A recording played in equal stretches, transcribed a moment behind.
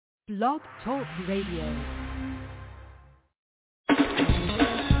Blog Talk Radio.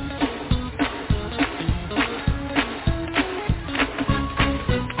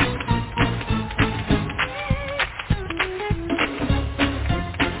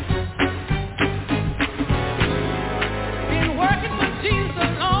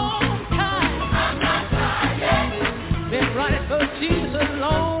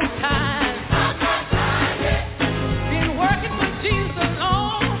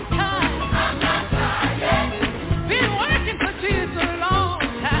 Yeah.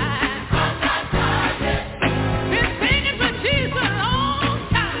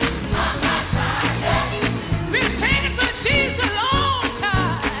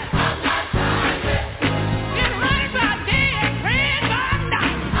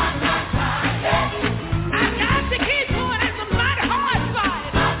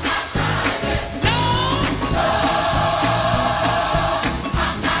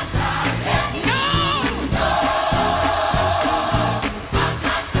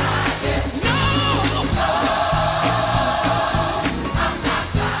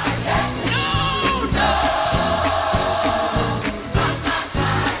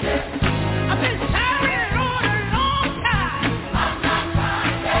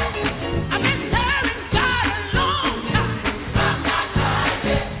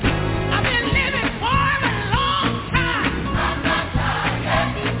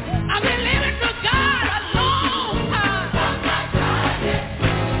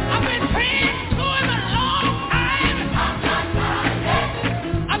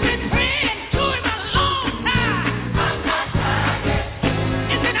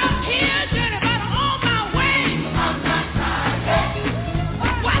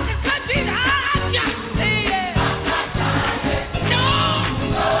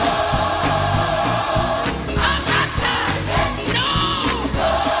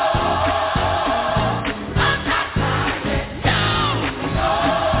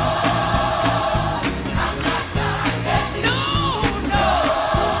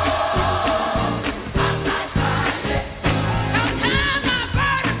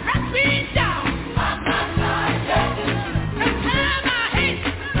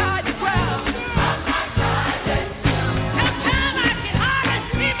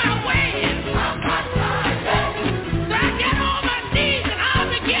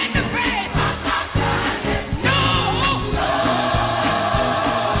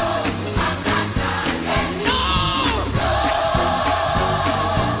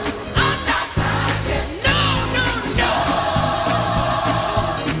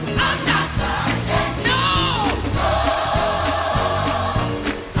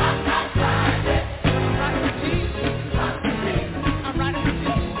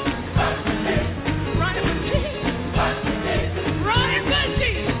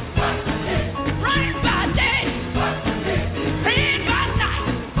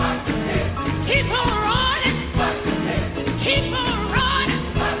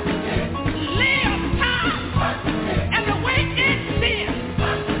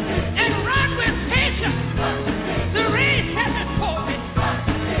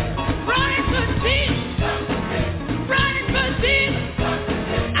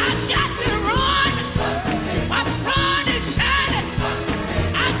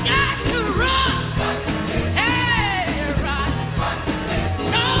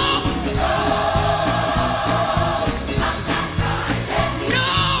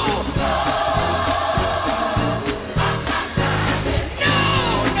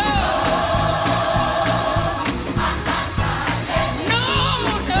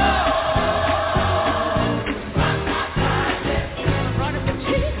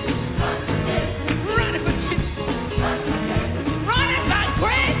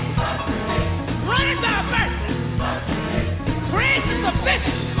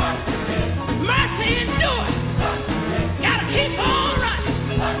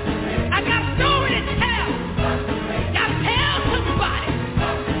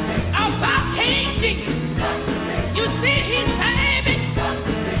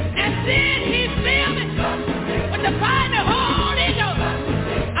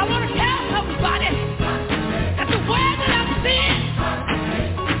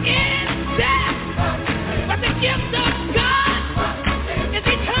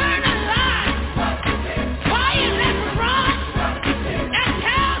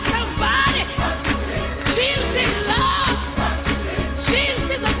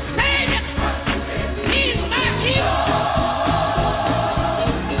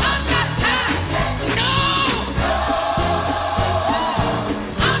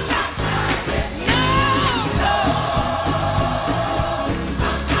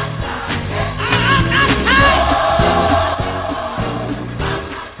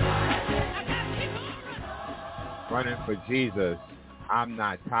 for Jesus. I'm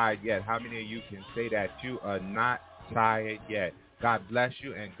not tired yet. How many of you can say that you are not tired yet? God bless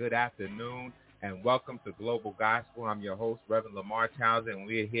you and good afternoon and welcome to Global Gospel. I'm your host, Reverend LeMarr Townsend.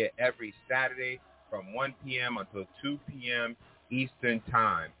 We're here every Saturday from 1 p.m. until 2 p.m. Eastern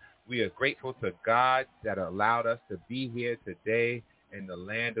Time. We are grateful to God that allowed us to be here today in the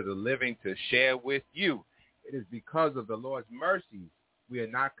land of the living to share with you. It is because of the Lord's mercies we are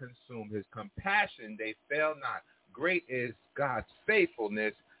not consumed. His compassion, they fail not. Great is God's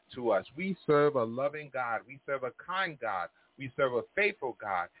faithfulness to us. We serve a loving God. We serve a kind God. We serve a faithful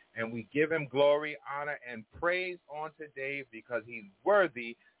God. And we give him glory, honor, and praise on today because he's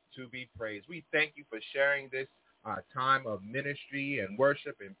worthy to be praised. We thank you for sharing this time of ministry and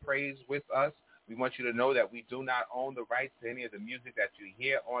worship and praise with us. We want you to know that we do not own the rights to any of the music that you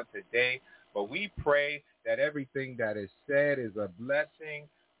hear on today, but we pray that everything that is said is a blessing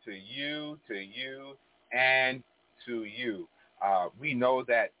to you, and to you. We know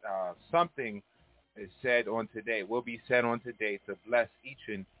that something is said on today, will be said on today to bless each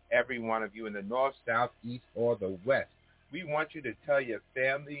and every one of you in the north, south, east, or the west. We want you to tell your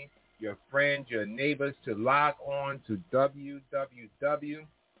family, your friends, your neighbors to log on to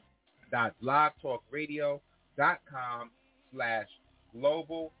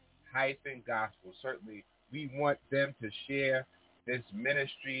www.blogtalkradio.com/global-gospel. Certainly, we want them to share this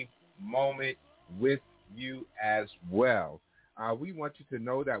ministry moment with you as well. We want you to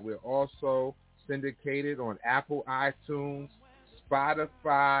know that we're also syndicated on Apple iTunes,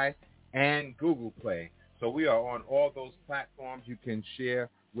 Spotify, and Google Play. So we are on all those platforms. You can share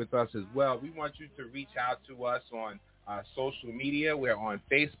with us as well. We want you to reach out to us on social media. We're on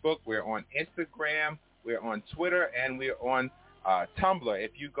Facebook. We're on Instagram. We're on Twitter. And we're on Tumblr.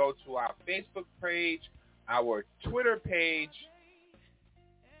 If you go to our Facebook page, our Twitter page,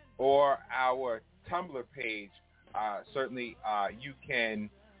 or our Tumblr page, certainly you can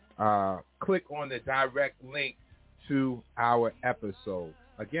click on the direct link to our episode.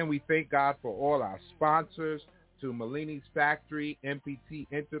 Again, we thank God for all our sponsors, to Malini's Factory, MPT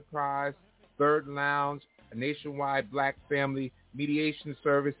Enterprise, Third Lounge, Nationwide Black Family Mediation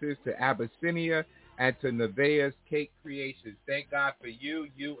Services, to Abyssinia, and to Nevaeh's Cake Creations. Thank God for you,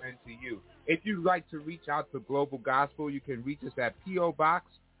 and to you. If you'd like to reach out to Global Gospel, you can reach us at P.O. Box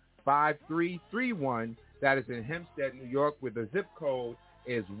 5331. That is in Hempstead, New York, where the zip code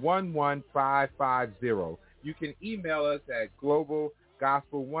is 11550. You can email us at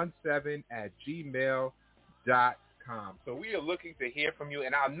globalgospel17@gmail.com. So we are looking to hear from you.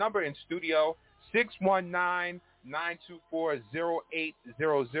 And our number in studio,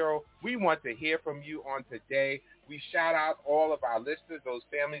 619-924-0800. We want to hear from you on today. We shout out all of our listeners, those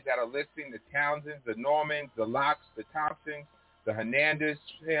families that are listening, the Townsends, the Normans, the Locks, the Thompsons, the Hernandez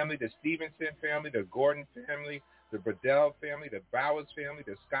family, the Stevenson family, the Gordon family, the Bradell family, the Bowers family,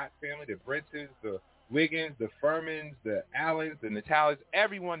 the Scott family, the Brentzes, the Wiggins, the Furmans, the Allens, the Natalis,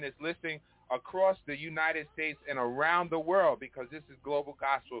 everyone that's listening across the United States and around the world, because this is Global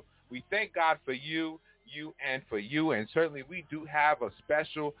Gospel. We thank God for you, and for you, and certainly we do have a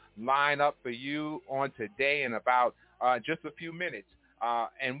special lineup for you on today in about just a few minutes,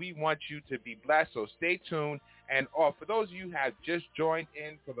 and we want you to be blessed, so stay tuned. And for those of you who have just joined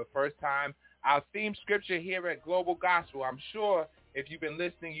in for the first time, our theme scripture here at Global Gospel, I'm sure if you've been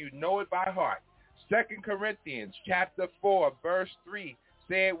listening, you know it by heart. 2 Corinthians chapter 4, verse 3.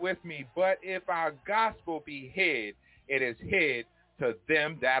 Say it with me. But if our gospel be hid, it is hid to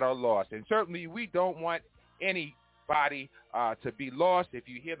them that are lost. And certainly we don't want anybody to be lost. If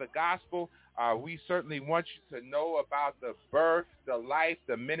you hear the gospel, we certainly want you to know about the birth, the life,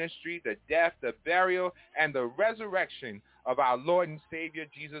 the ministry, the death, the burial, and the resurrection of our Lord and Savior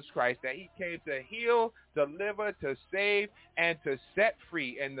Jesus Christ, that he came to heal, deliver, to save, and to set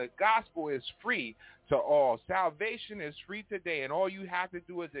free. And the gospel is free to all. Salvation is free today, and all you have to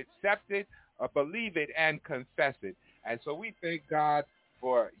do is accept it, believe it, and confess it. And so we thank God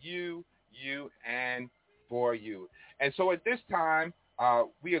for you, and for you. And so at this time,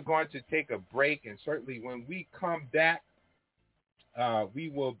 we are going to take a break, and certainly when we come back, we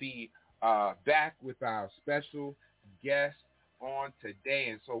will be back with our special guest on today.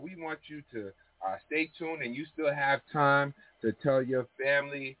 And so we want you to stay tuned, and you still have time to tell your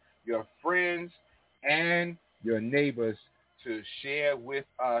family, your friends, and your neighbors to share with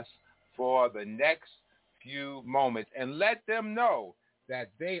us for the next few moments, and let them know that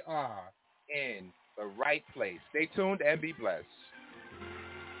they are in the right place. Stay tuned and be blessed.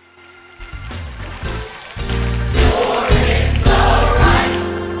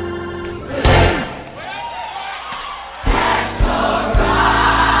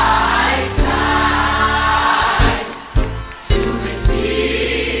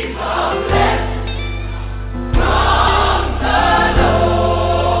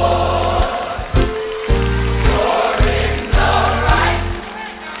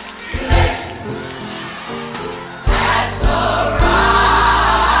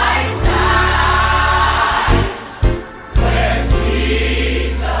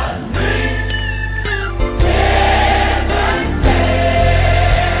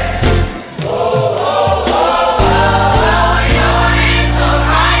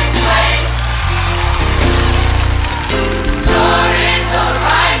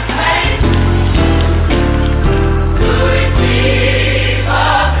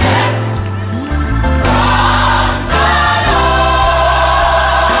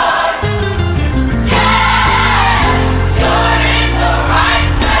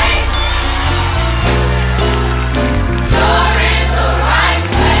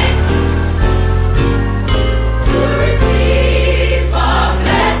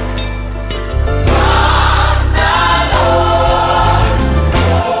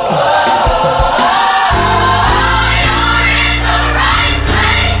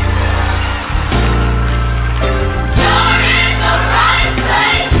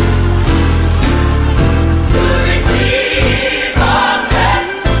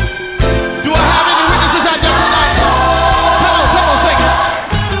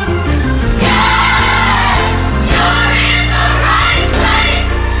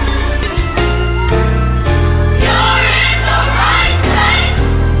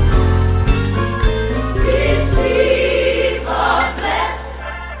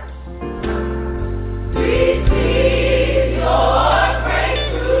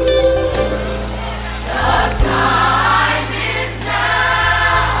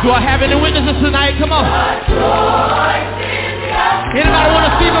 Do I have any witnesses tonight? Come on. Anybody want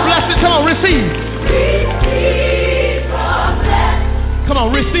to receive a blessing? Come on, receive. Come on,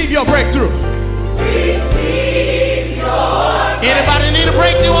 receive your breakthrough. Anybody need a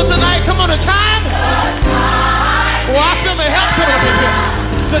breakthrough on tonight? Come on, the time. Oh, I feel the help coming up in here.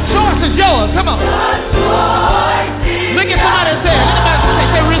 The choice is yours. Come on. Look at somebody and say,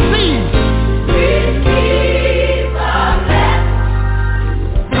 receive.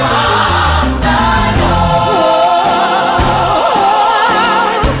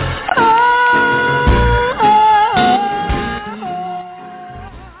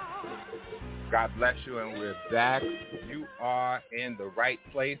 God bless you, and we're back. You are in the right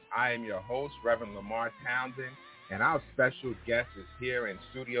place. I am your host, Reverend LeMarr Townsend, and our special guest is here in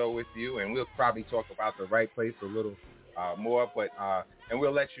studio with you, and we'll probably talk about the right place a little more, and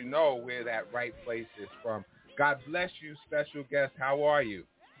we'll let you know where that right place is from. God bless you, special guest. How are you?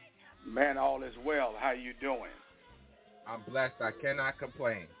 Man, all is well. How you doing? I'm blessed. I cannot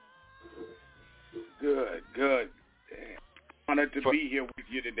complain. Good. Honored to be here with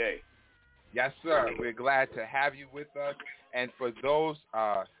you today. Yes, sir. We're glad to have you with us. And for those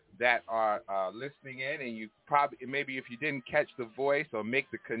that are listening in, and you probably, maybe if you didn't catch the voice or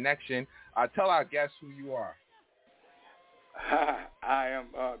make the connection, tell our guests who you are. I am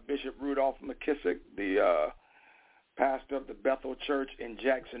Bishop Rudolph Mckissick, the pastor of the Bethel Church in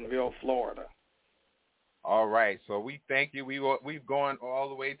Jacksonville, Florida. All right. So we thank you. We've gone all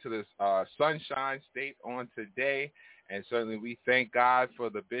the way to the Sunshine State on today, and certainly we thank God for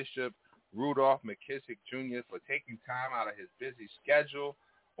the Bishop Rudolph Mckissick Jr. for taking time out of his busy schedule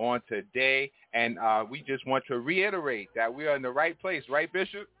on today. And we just want to reiterate that we are in the right place, right,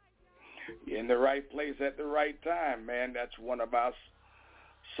 Bishop? In the right place at the right time, man. That's one of our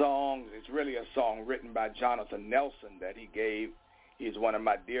songs. It's really a song written by Jonathan Nelson that he gave. He's one of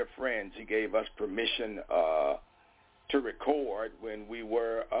my dear friends. He gave us permission to record when we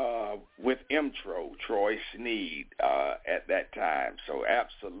were with Intro, Troy Sneed, at that time. So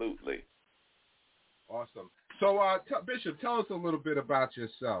absolutely. Awesome. So, Bishop, tell us a little bit about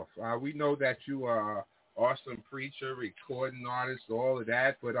yourself. We know that you are an awesome preacher, recording artist, all of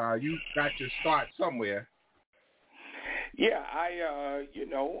that, but you got your start somewhere. Yeah,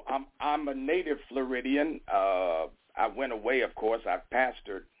 I'm a native Floridian. I went away, of course. I've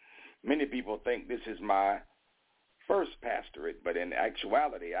pastored. Many people think this is my first pastorate, but in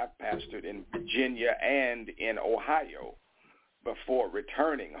actuality, I've pastored in Virginia and in Ohio. Before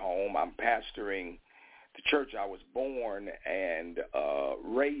returning home, I'm pastoring the church I was born and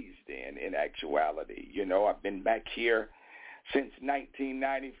raised in actuality. You know, I've been back here since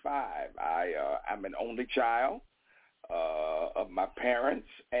 1995. I'm an only child of my parents,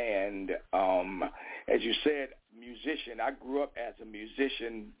 and as you said, musician. I grew up as a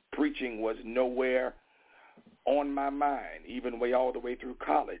musician. Preaching was nowhere on my mind, even all the way through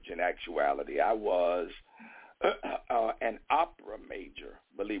college. In actuality, I was an opera major,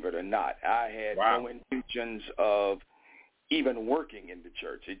 believe it or not. I had no intentions of even working in the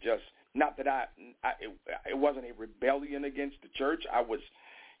church. It just, not that it wasn't a rebellion against the church. I was,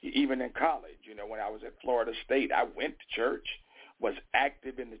 even in college, you know, when I was at Florida State, I went to church, was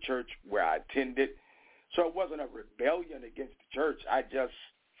active in the church where I attended. So it wasn't a rebellion against the church. I just,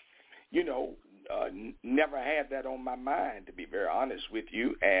 never had that on my mind, to be very honest with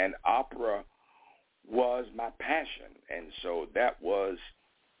you. And opera was my passion. And so that was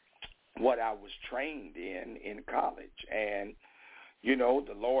what I was trained in college. And,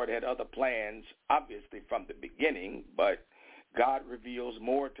 the Lord had other plans, obviously, from the beginning, but God reveals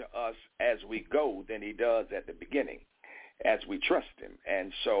more to us as we go than he does at the beginning, as we trust him.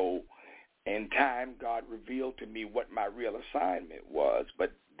 And so in time, God revealed to me what my real assignment was.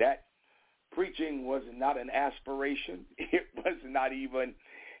 But that preaching was not an aspiration. It was not even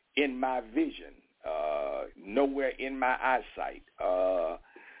in my vision, nowhere in my eyesight.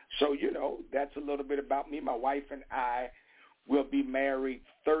 So, that's a little bit about me. My wife and I will be married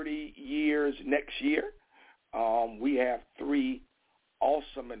 30 years next year. We have 3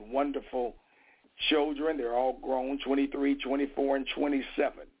 awesome and wonderful children. They're all grown, 23, 24, and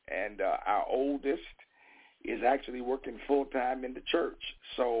 27. And our oldest is actually working full-time in the church.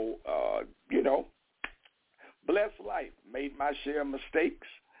 So, blessed life. Made my share of mistakes,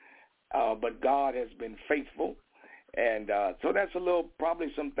 but God has been faithful. And so that's probably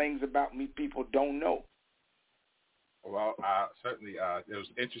some things about me people don't know. Well, certainly it was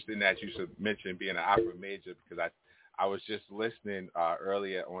interesting that you mentioned being an opera major, because I was just listening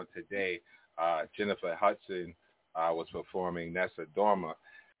earlier on today. Jennifer Hudson was performing Nessa Dorma,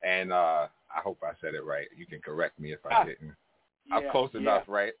 and I hope I said it right. You can correct me if I didn't. I'm close enough,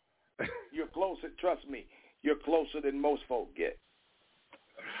 right? You're closer. Trust me, you're closer than most folk get.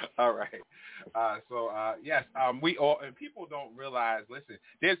 All right. Yes, we all, and people don't realize, listen,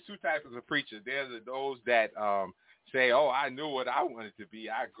 there's two types of preachers. There's those that say, oh, I knew what I wanted to be.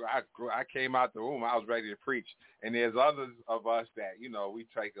 I came out the room, I was ready to preach. And there's others of us that, we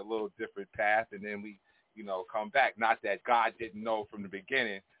take a little different path, and then we, come back. Not that God didn't know from the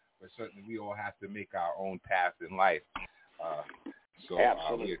beginning, but certainly we all have to make our own path in life.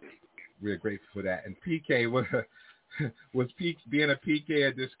 Absolutely. We're grateful for that. And PK, was being a PK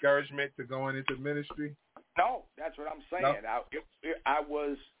a discouragement to going into ministry? No, that's what I'm saying. No?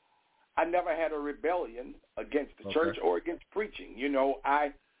 I never had a rebellion against the church or against preaching.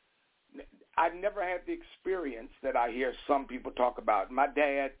 I never had the experience that I hear some people talk about. My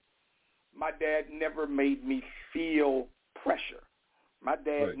dad never made me feel pressure. My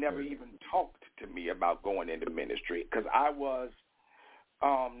dad never even talked to me about going into ministry because I was,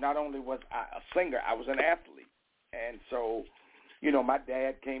 not only was I a singer, I was an athlete. And so, my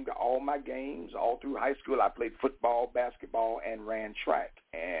dad came to all my games all through high school. I played football, basketball, and ran track.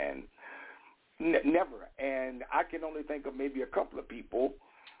 And never. And I can only think of maybe a couple of people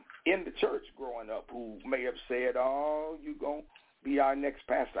in the church growing up who may have said, oh, you're going to be our next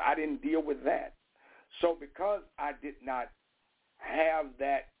pastor. I didn't deal with that. So because I did not have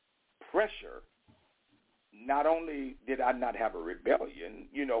that pressure, not only did I not have a rebellion,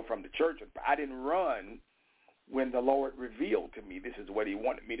 from the church, I didn't run when the Lord revealed to me this is what he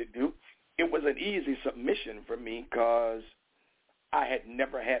wanted me to do. It was an easy submission for me because I had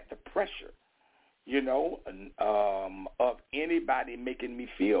never had the pressure, of anybody making me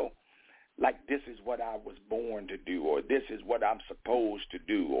feel like this is what I was born to do, or this is what I'm supposed to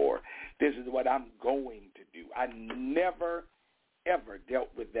do, or this is what I'm going to do. I never, ever dealt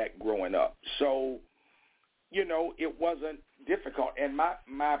with that growing up. So, it wasn't difficult. And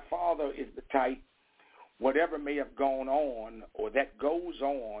my father is the type, whatever may have gone on or that goes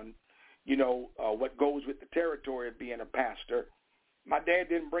on, what goes with the territory of being a pastor, my dad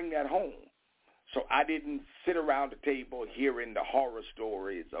didn't bring that home. So I didn't sit around the table hearing the horror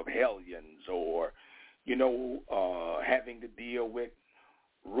stories of hellions or, having to deal with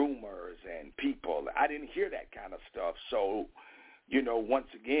rumors and people. I didn't hear that kind of stuff. So, once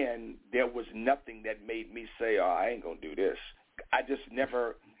again, there was nothing that made me say, oh, I ain't going to do this. I just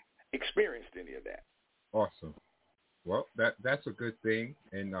never experienced any of that. Awesome. Well, that's a good thing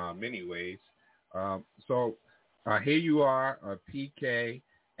in many ways. So here you are, PK,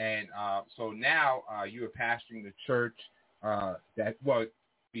 and so now you are pastoring the church.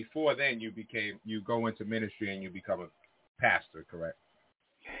 Before then you go into ministry and you become a pastor, correct?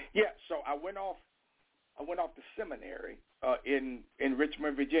 Yeah. So I went off to seminary in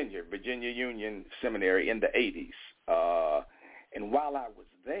Richmond, Virginia Union Seminary in the 80s, and while I was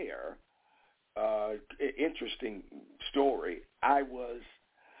there. Interesting story. I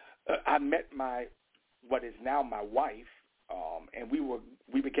met what is now my wife, and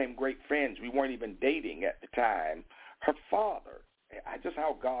we became great friends. We weren't even dating at the time. Her father, just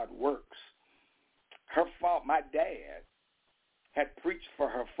how God works. My dad had preached for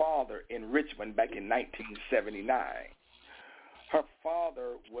her father in Richmond back in 1979. Her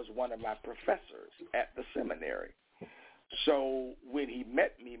father was one of my professors at the seminary. So when he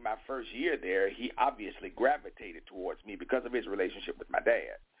met me my first year there, he obviously gravitated towards me because of his relationship with my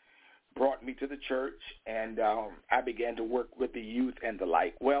dad. Brought me to the church, and I began to work with the youth and the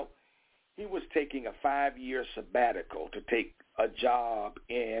like. Well, he was taking a 5-year sabbatical to take a job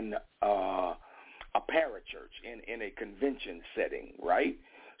in a parachurch in a convention setting, right?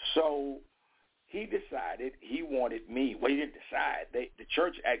 So he decided he wanted me. Well, he didn't decide. The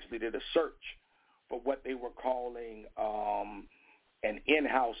church actually did a search for what they were calling an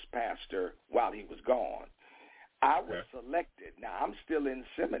in-house pastor while he was gone. I was selected. Now, I'm still in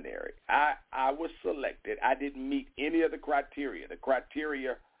seminary. I was selected. I didn't meet any of the criteria. The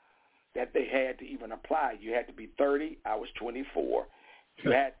criteria that they had to even apply, you had to be 30. I was 24.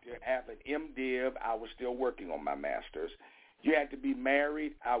 You had to have an MDiv. I was still working on my master's. You had to be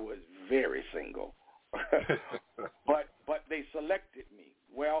married. I was very single. But they selected me.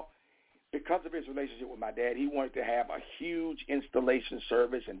 Well, because of his relationship with my dad, he wanted to have a huge installation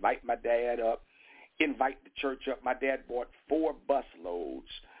service, invite my dad up, invite the church up. My dad bought 4 bus loads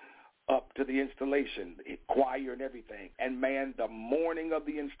up to the installation, choir and everything. And, man, the morning of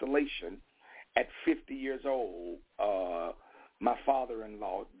the installation, at 50 years old, my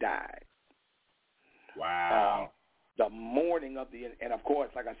father-in-law died. Wow. The morning of and of course,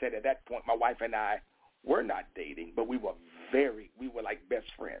 like I said, at that point, my wife and I were not dating, but we were like best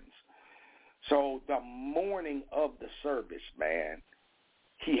friends. So the morning of the service, man,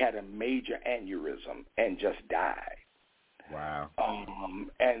 he had a major aneurysm and just died. Wow.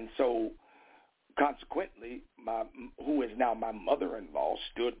 And so consequently, who is now my mother-in-law,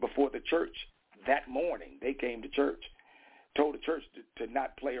 stood before the church that morning. They came to church, told the church to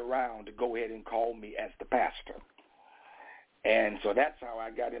not play around, to go ahead and call me as the pastor. And so that's how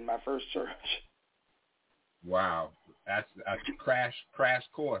I got in my first church. Wow. That's a crash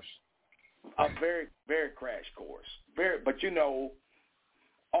course. A very, very crash course. But,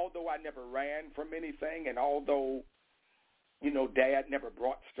 although I never ran from anything, and although, Dad never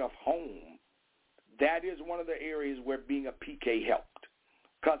brought stuff home, that is one of the areas where being a PK helped,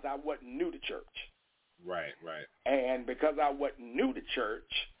 because I wasn't new to church. Right. And because I wasn't new to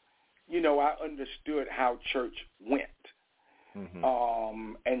church, I understood how church went.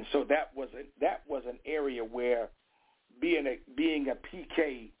 Mm-hmm. And so that was an area where being a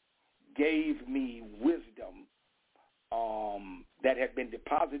PK gave me wisdom that had been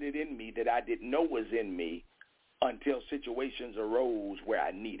deposited in me that I didn't know was in me until situations arose where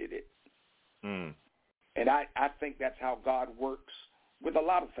I needed it. Mm. And I think that's how God works with a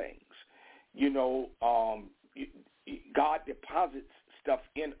lot of things. God deposits stuff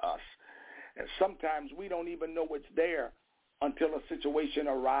in us, and sometimes we don't even know it's there until a situation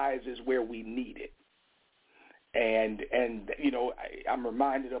arises where we need it. And I'm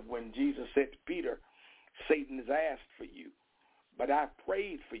reminded of when Jesus said to Peter, Satan has asked for you, but I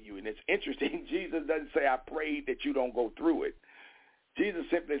prayed for you. And it's interesting, Jesus doesn't say, I prayed that you don't go through it. Jesus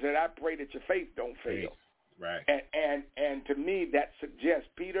simply said, I pray that your faith don't fail. Right. And to me, that suggests,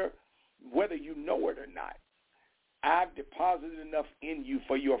 Peter, whether you know it or not, I've deposited enough in you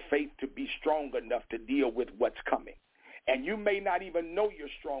for your faith to be strong enough to deal with what's coming. And you may not even know you're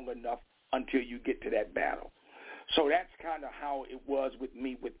strong enough until you get to that battle. So that's kind of how it was with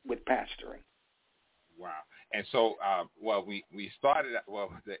me with pastoring. Wow. And so, we started,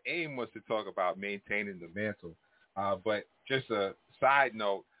 the aim was to talk about maintaining the mantle. But just a side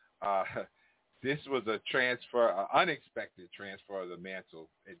note, this was a transfer, an unexpected transfer of the mantle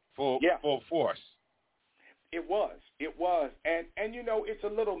in full force. It was. And it's a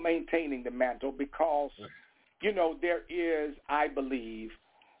little maintaining the mantle because, there is, I believe,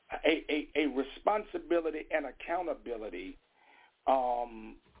 a responsibility and accountability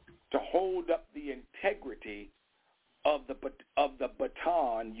to hold up the integrity of the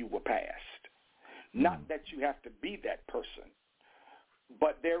baton you were passed. Not that you have to be that person,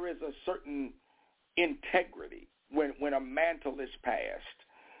 but there is a certain integrity when a mantle is passed.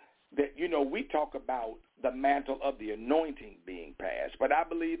 That, we talk about the mantle of the anointing being passed, but I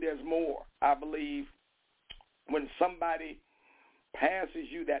believe there's more. I believe when somebody passes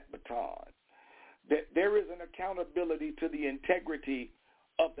you that baton, that there is an accountability to the integrity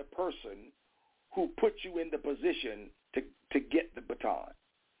of the person who put you in the position to get the baton.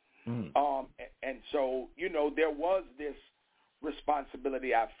 And so, there was this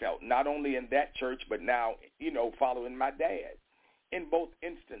responsibility I felt, not only in that church, but now, following my dad. In both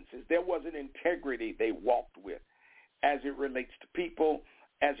instances, there was an integrity they walked with as it relates to people,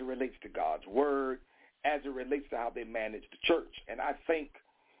 as it relates to God's word, as it relates to how they manage the church. And I think,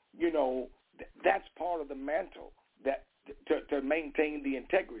 that's part of the mantle, that to maintain the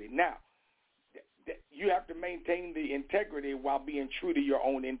integrity. Now, you have to maintain the integrity while being true to your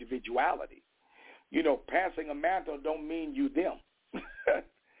own individuality. Passing a mantle don't mean you them.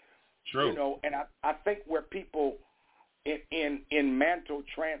 True. And I think where people in mantle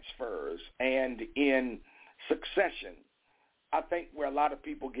transfers and in succession, I think where a lot of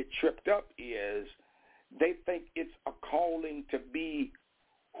people get tripped up is they think it's a calling to be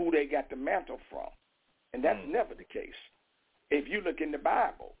who they got the mantle from. And that's never the case. If you look in the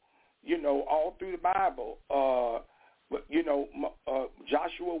Bible, all through the Bible,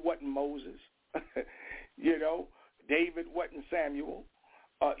 Joshua wasn't Moses. David wasn't Samuel.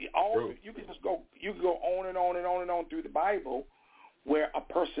 You can just go on and on and on and on through the Bible, where a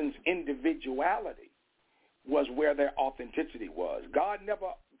person's individuality was where their authenticity was. God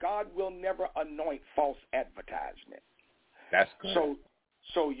will never anoint false advertisement. That's good.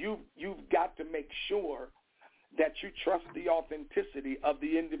 So you've got to make sure that you trust the authenticity of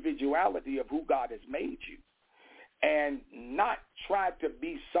the individuality of who God has made you, and not try to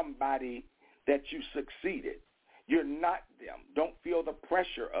be somebody that you succeeded. You're not them. Don't feel the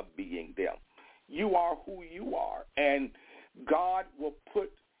pressure of being them. You are who you are, and God will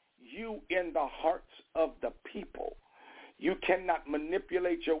put you in the hearts of the people. You cannot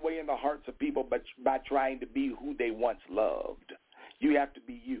manipulate your way in the hearts of people by trying to be who they once loved. You have to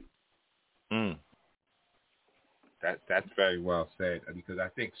be you. That's very well said, because I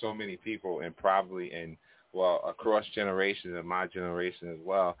think so many people, and probably across generations and my generation as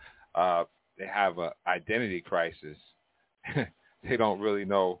well, they have an identity crisis. They don't really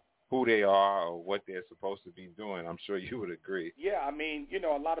know who they are or what they're supposed to be doing. I'm sure you would agree. Yeah, I mean,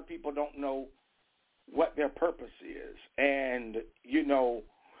 a lot of people don't know what their purpose is. And,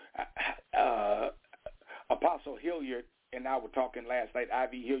 Apostle Hilliard and I were talking last night,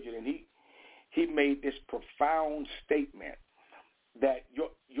 Ivy Hilliard, and he made this profound statement that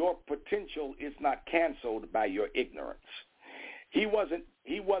your potential is not canceled by your ignorance. He wasn't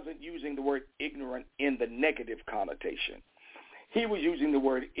using the word ignorant in the negative connotation. He was using the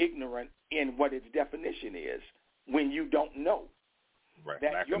word ignorant in what its definition is, when you don't know. Right,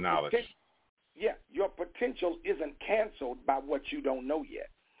 that lack of knowledge. Your potential isn't canceled by what you don't know yet.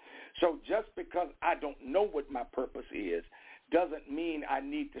 So just because I don't know what my purpose is doesn't mean I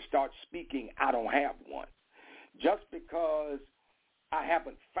need to start speaking I don't have one. Just because I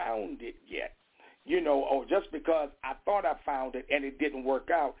haven't found it yet, or just because I thought I found it and it didn't work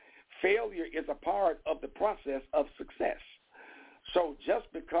out, failure is a part of the process of success. So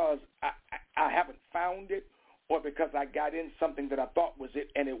just because I haven't found it, or because I got in something that I thought was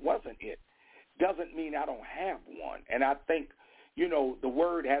it and it wasn't it, doesn't mean I don't have one. And I think, the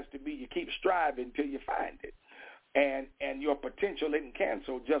word has to be you keep striving till you find it. And your potential isn't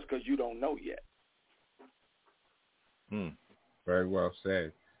canceled just because you don't know yet. Very well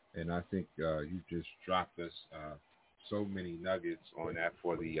said. And I think you just dropped us so many nuggets on that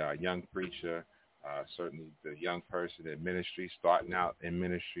for the young preacher, certainly the young person in ministry, starting out in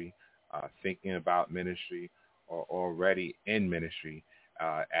ministry, thinking about ministry, or already in ministry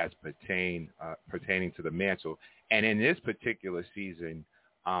as pertaining to the mantle. And in this particular season,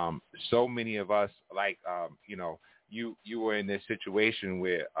 so many of us, you were in this situation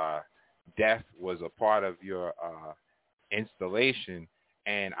where death was a part of your installation.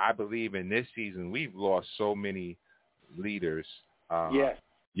 And I believe in this season, we've lost so many leaders, yes,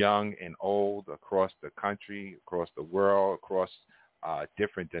 young and old, across the country, across the world, across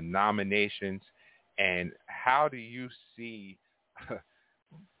different denominations. And how do you see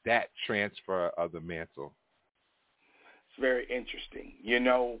that transfer of the mantle? It's very interesting. And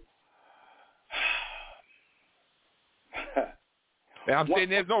I'm saying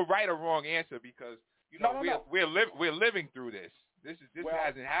there's no right or wrong answer, because we're living through this. This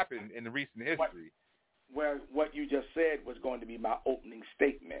hasn't happened in the recent history. What you just said was going to be my opening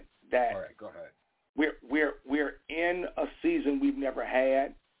statement. That all right, go ahead. We're in a season we've never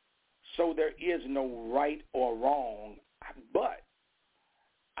had, so there is no right or wrong. But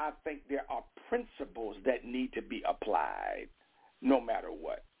I think there are principles that need to be applied no matter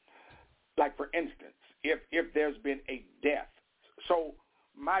what. Like, for instance, if there's been a death. So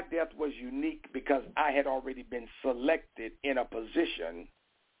my death was unique because I had already been selected in a position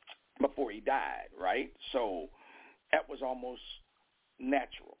before he died, right? So that was almost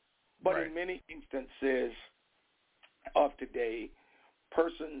natural. But right. In many instances of today,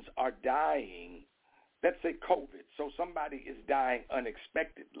 persons are dying, let's say COVID. So somebody is dying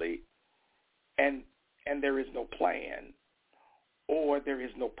unexpectedly, and there is no plan, or there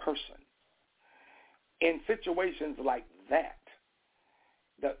is no person. In situations like that,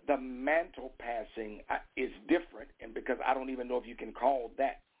 the mantle passing is different, and because I don't even know if you can call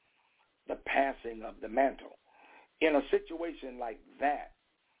that the passing of the mantle. In a situation like that,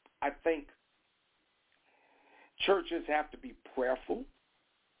 I think churches have to be prayerful.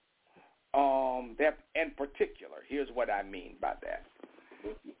 In particular, here's what I mean by that.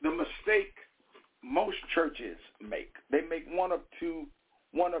 The mistake most churches make, they make one of two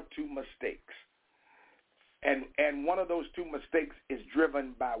mistakes. And one of those two mistakes is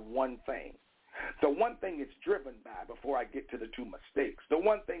driven by one thing. The one thing it's driven by, before I get to the two mistakes, the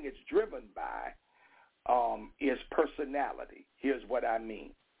one thing it's driven by is personality. Here's what I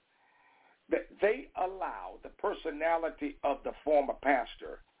mean. That they allow the personality of the former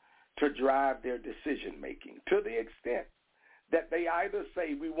pastor to drive their decision-making, to the extent that they either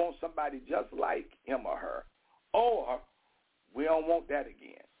say, we want somebody just like him or her, or we don't want that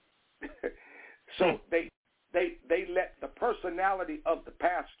again. So they let the personality of the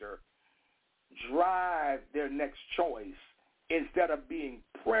pastor drive their next choice instead of being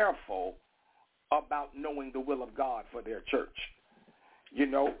prayerful about knowing the will of God for their church.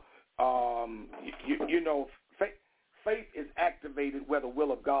 Faith is activated where the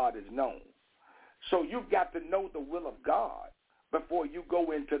will of God is known. So you've got to know the will of God before you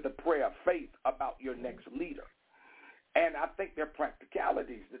go into the prayer of faith about your next leader. And I think there are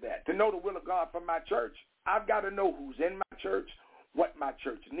practicalities to that. To know the will of God for my church, I've got to know who's in my church, what my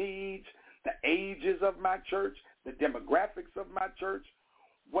church needs, the ages of my church, the demographics of my church,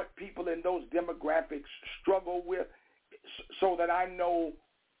 what people in those demographics struggle with, so that I know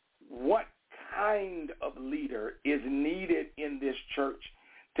what kind of leader is needed in this church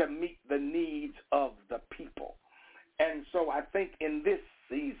to meet the needs of the people. And so I think in this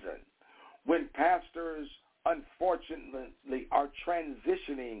season, when pastors unfortunately are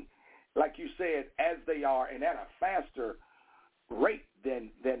transitioning, like you said, as they are and at a faster rate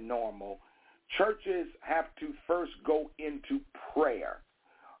than normal, churches have to first go into prayer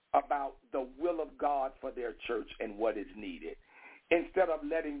about the will of God for their church and what is needed, instead of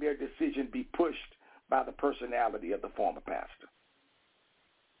letting their decision be pushed by the personality of the former pastor.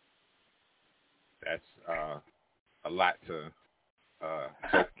 That's a lot to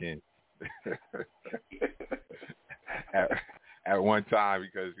soak in at one time,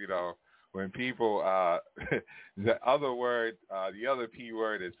 because, you know, when people, the other P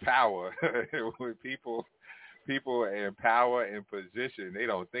word is power. When people in power and position, they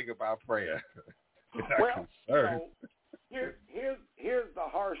don't think about prayer. Well, you know, here's the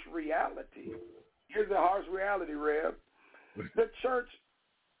harsh reality. Here's the harsh reality, Rev. The church,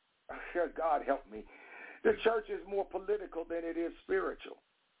 God help me, the church is more political than it is spiritual.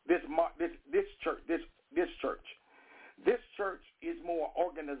 This church is more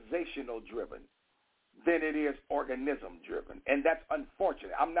organizational driven than it is organism driven, and that's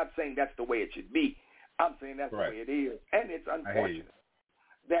unfortunate. I'm not saying that's the way it should be. I'm saying that's right. The way it is, and it's unfortunate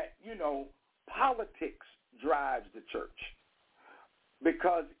that, you know, politics drives the church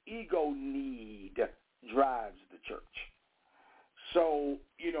because ego need drives the church. So,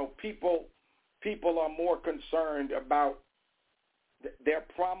 you know, people are more concerned about their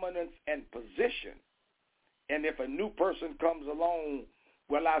prominence and position. And if a new person comes along,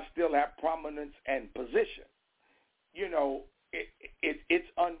 well, I still have prominence and position. You know, it's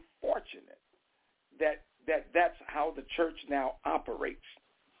unfortunate that's how the church now operates,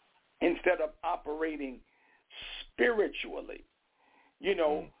 instead of operating spiritually. You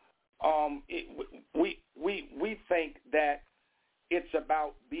know, we think that it's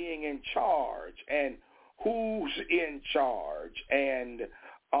about being in charge and who's in charge and,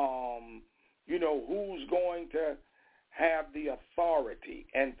 you know, who's going to have the authority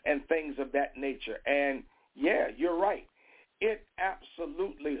and things of that nature. And, yeah, you're right. It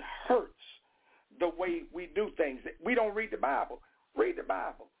absolutely hurts the way we do things. We don't read the Bible. Read the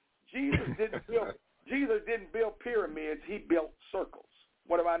Bible. Jesus didn't build pyramids. He built circles.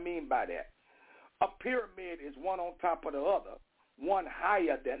 What do I mean by that? A pyramid is one on top of the other, one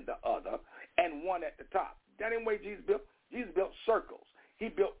higher than the other, and one at the top. That ain't the way Jesus built. Jesus built circles. He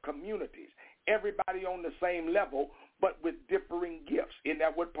built communities. Everybody on the same level, but with differing gifts. Isn't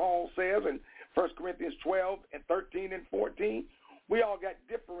that what Paul says in 1 Corinthians 12 and 13 and 14? We all got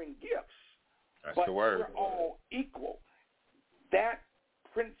differing gifts. That's but the word. We're all equal. That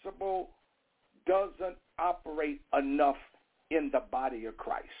principle doesn't operate enough in the body of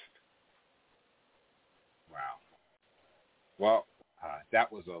Christ. Wow. Well,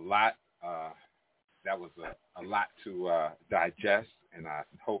 that was a lot. That was a lot to digest, and I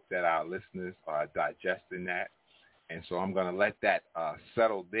hope that our listeners are digesting that. And so I'm going to let that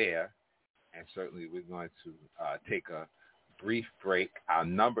settle there, and certainly we're going to take a brief break. Our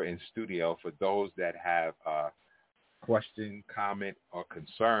number in studio for those that have question, comment, or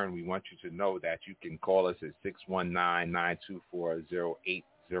concern, we want you to know that you can call us at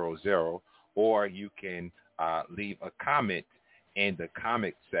 619-924-0800, or you can leave a comment in the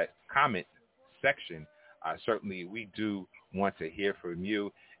comment section. Certainly, we do want to hear from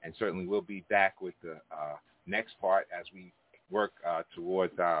you, and certainly we'll be back with the next part as we work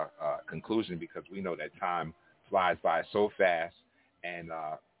towards our conclusion, because we know that time flies by so fast, and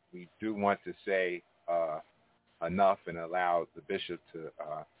we do want to say enough and allow the bishop to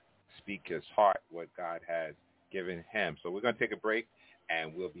speak his heart, what God has given him. So we're going to take a break,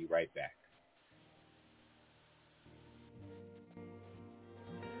 and we'll be right back.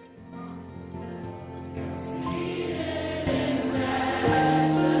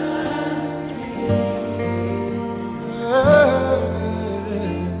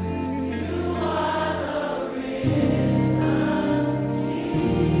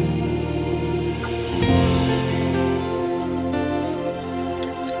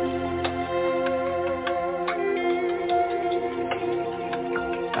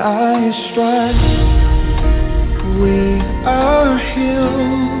 By His stripes we are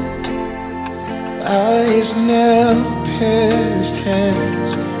healed. By His nail-pierced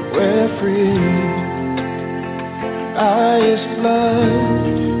hands we're free. By His blood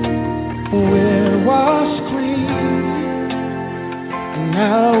we're washed clean. And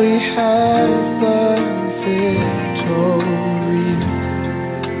now we have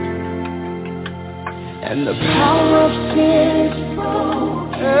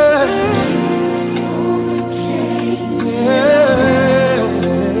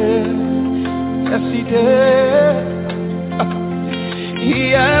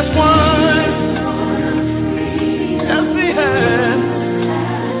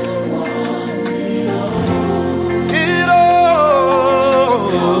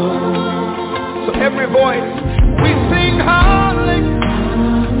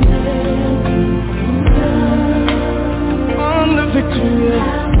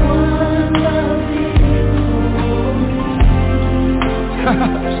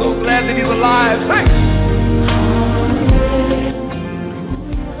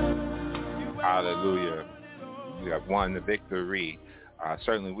won the victory.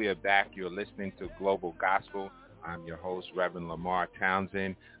 Certainly, we are back. You're listening to Global Gospel. I'm your host, Reverend LeMarr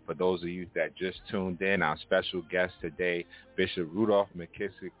Townsend. For those of you that just tuned in, our special guest today, Bishop Rudolph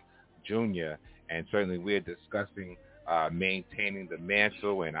Mckissick Jr. And certainly, we're discussing maintaining the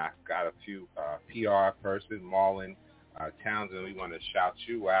mantle. And I've got a few PR person, Marlon Townsend. We want to shout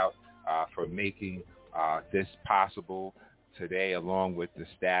you out for making this possible today, along with the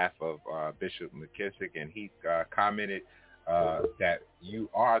staff of Bishop Mckissick. And he commented that you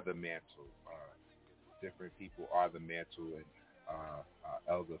are the mantle. Different people are the mantle. And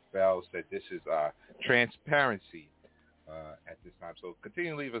Elder Fell said this is transparency at this time. So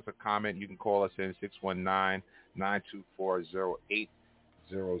continue to leave us a comment. You can call us in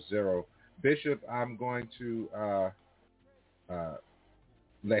 619-924-0800. Bishop, I'm going to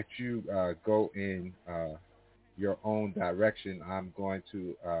let you go in your own direction. I'm going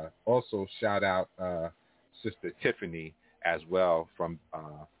to also shout out Sister Tiffany as well from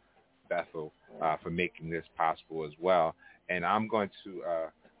Bethel for making this possible as well. And I'm going to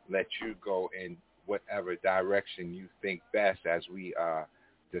let you go in whatever direction you think best as we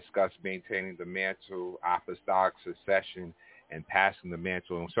discuss maintaining the mantle, apostolic succession, and passing the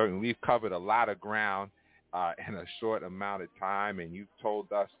mantle. And certainly we've covered a lot of ground in a short amount of time, and you've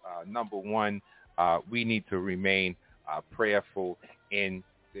told us, number one, we need to remain prayerful in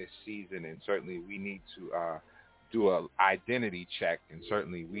this season, and certainly we need to do an identity check, and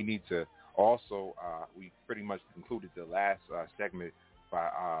certainly we need to also, we pretty much concluded the last segment by,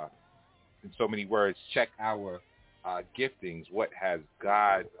 in so many words, check our giftings. What has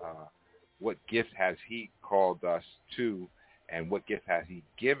God, what gift has he called us to, and what gift has he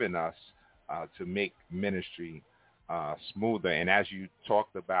given us to make ministry smoother? And as you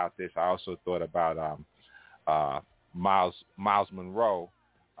talked about this, I also thought about Miles Monroe,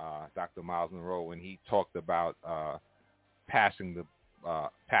 Dr. Miles Monroe, when he talked about passing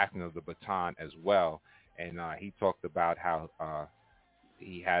of the baton as well. And he talked about how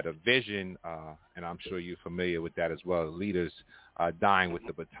he had a vision, and I'm sure you're familiar with that as well, leaders dying with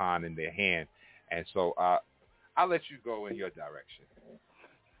the baton in their hand. And so I'll let you go in your direction.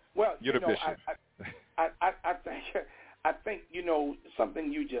 Well, you're the bishop. I think,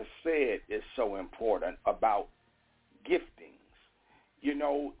 something you just said is so important about giftings,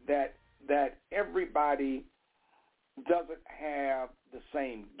 that everybody doesn't have the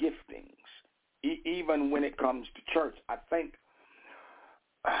same giftings, even when it comes to church. I think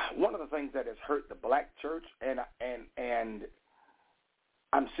one of the things that has hurt the black church, and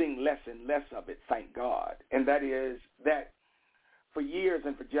I'm seeing less and less of it, thank God, and that is that for years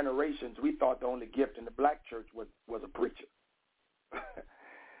and for generations, we thought the only gift in the black church was a preacher.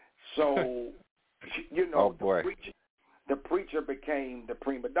 So, oh boy. The preacher became the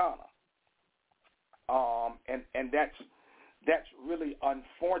prima donna. And that's really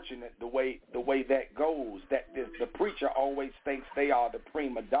unfortunate the way that goes. That the preacher always thinks they are the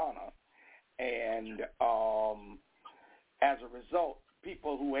prima donna, and as a result,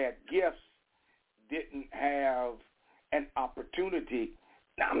 people who had gifts didn't have an opportunity.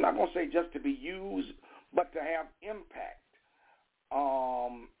 Now, I'm not going to say just to be used, but to have impact.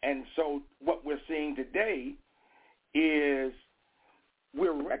 And so what we're seeing today is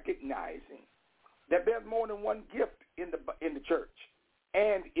we're recognizing that there's more than one gift in the church,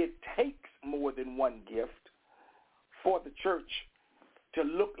 and it takes more than one gift for the church to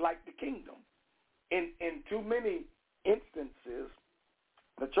look like the kingdom. In too many instances,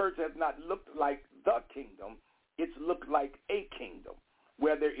 the church has not looked like the kingdom. It's looked like a kingdom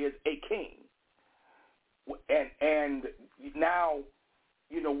where there is a king. And now,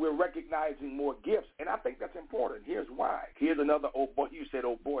 we're recognizing more gifts, and I think that's important. Here's why. Here's another old boy. You said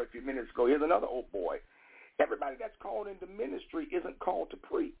old boy a few minutes ago. Here's another old boy. Everybody that's called into ministry isn't called to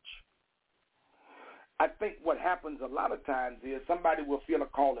preach. I think what happens a lot of times is somebody will feel a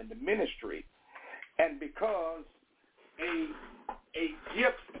call into ministry, and because a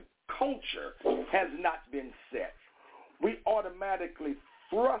gift culture has not been set, we automatically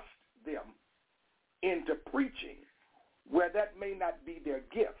thrust them into preaching where that may not be their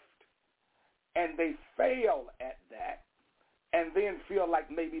gift, and they fail at that and then feel like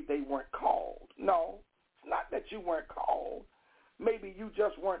maybe they weren't called. No, it's not that you weren't called. Maybe you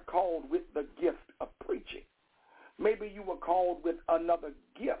just weren't called with the gift of preaching. Maybe you were called with another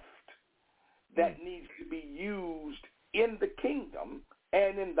gift that needs to be used in the kingdom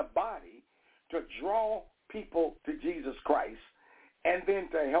and in the body to draw people to Jesus Christ, and then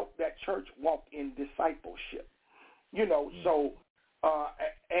to help that church walk in discipleship. So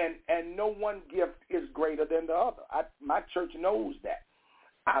and no one gift is greater than the other. My church knows that.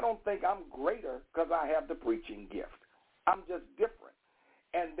 I don't think I'm greater because I have the preaching gift. I'm just different.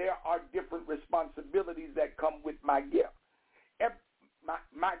 And there are different responsibilities that come with my gift.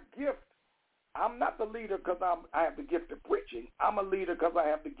 My gift, I'm not the leader because I have the gift of preaching. I'm a leader because I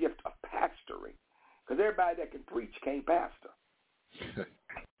have the gift of pastoring. Because everybody that can preach can't pastor.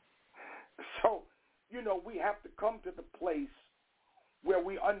 So, we have to come to the place where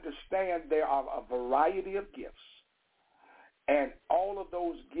we understand there are a variety of gifts. And all of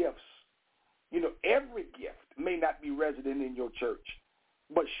those gifts, every gift may not be resident in your church,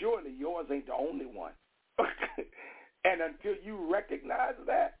 but surely yours ain't the only one. And until you recognize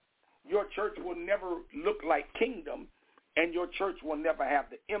that, your church will never look like kingdom, and your church will never have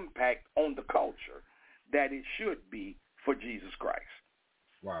the impact on the culture that it should be for Jesus Christ.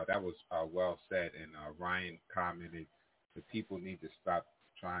 Wow, that was well said. And Ryan commented that people need to stop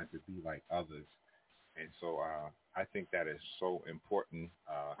trying to be like others. And so I think that is so important,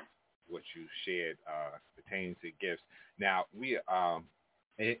 what you shared pertaining to gifts. Now,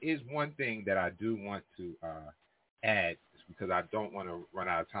 it is one thing that I do want to add, because I don't want to run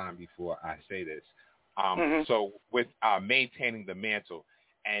out of time before I say this. So with maintaining the mantle,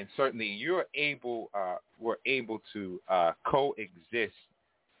 and certainly we're able to coexist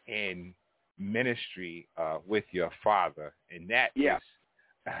in ministry with your father, and that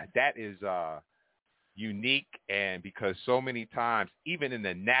is unique. And because so many times, even in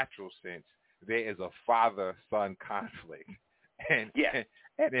the natural sense, there is a father-son conflict, and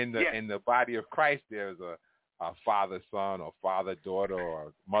in the body of Christ, there's a father-son or father-daughter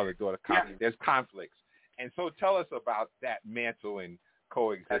or mother-daughter conflict. There's conflicts. And so tell us about that mantle and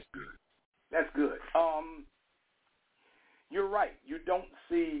coexistence. That's good. You're right. You don't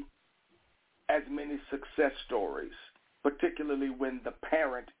see as many success stories, particularly when the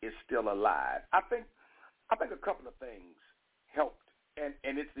parent is still alive. I think a couple of things helped, and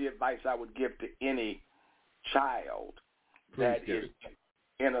it's the advice I would give to any child that is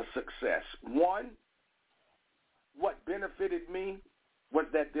in a success. One, what benefited me was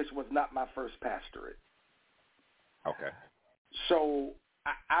that this was not my first pastorate. Okay. So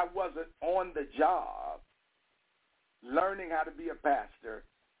I wasn't on the job learning how to be a pastor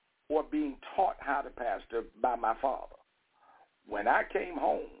or being taught how to pastor by my father. When I came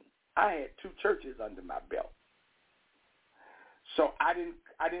home, I had 2 churches under my belt. So I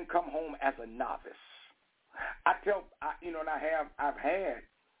didn't come home as a novice. I've had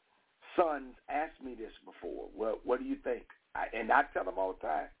sons ask me this before. Well, what do you think? And I tell them all the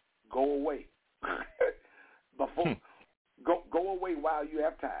time, go away. Go away while you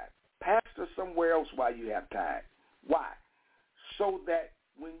have time. Pastor somewhere else while you have time. Why? So that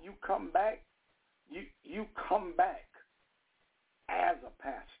when you come back, you come back as a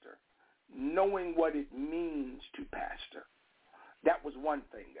pastor, knowing what it means to pastor. That was one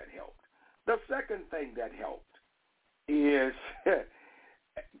thing that helped. The second thing that helped is,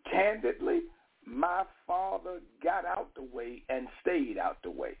 candidly, my father got out the way and stayed out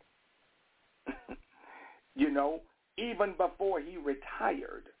the way. Even before he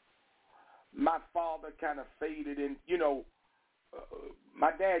retired, my father kind of faded in.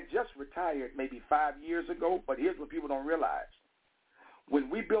 My dad just retired maybe 5 years ago, but here's what people don't realize. When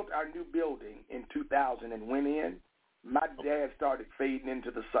we built our new building in 2000 and went in, my dad started fading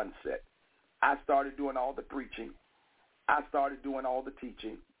into the sunset. I started doing all the preaching. I started doing all the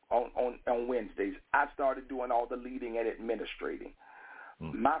teaching on Wednesdays. I started doing all the leading and administrating.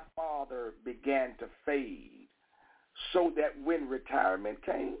 My father began to fade, so that when retirement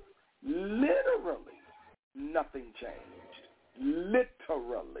came, literally nothing changed.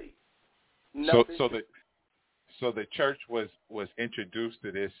 Literally nothing. So the church was introduced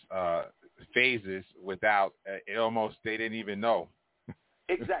to this phases without they didn't even know.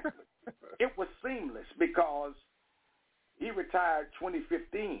 Exactly. It was seamless because he retired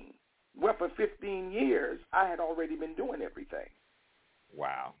 2015. Well, for 15 years, I had already been doing everything.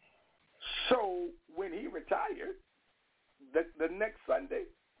 Wow. So when he retired, the next Sunday,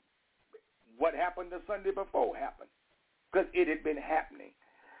 what happened the Sunday before happened, because it had been happening.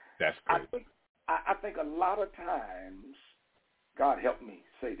 That's good. I think a lot of times, God help me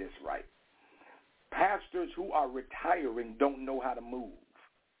say this right, pastors who are retiring don't know how to move,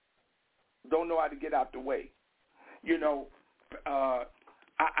 don't know how to get out the way.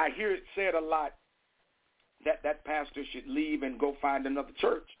 I hear it said a lot that pastor should leave and go find another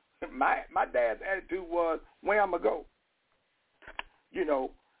church. My dad's attitude was, where I'm going to go?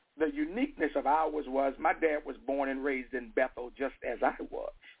 The uniqueness of ours was my dad was born and raised in Bethel just as I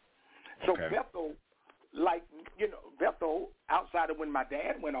was. So okay. Bethel, outside of when my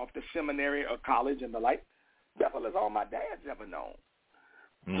dad went off to seminary or college and the like, Bethel is all my dad's ever known.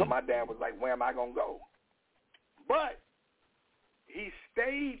 So my dad was like, where am I going to go? But he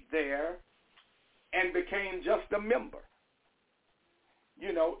stayed there and became just a member.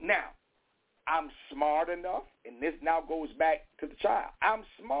 You know, now, I'm smart enough, and this now goes back to the child. I'm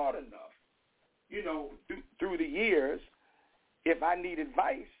smart enough, you know, through the years, if I need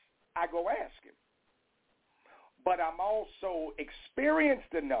advice, I go ask him. But I'm also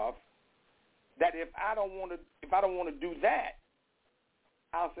experienced enough that if I don't want to do that,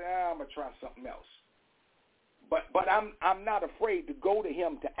 I'll say, I'm gonna try something else. But I'm not afraid to go to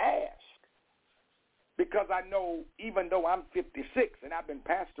him to ask, because I know even though I'm 56 and I've been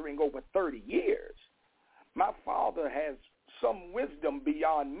pastoring over 30 years, my father has some wisdom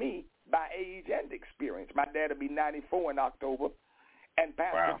beyond me by age and experience. My dad will be 94 in October and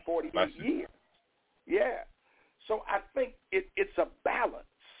pastored 48 years. Yeah. So I think it's a balance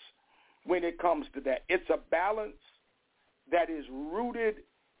when it comes to that. It's a balance that is rooted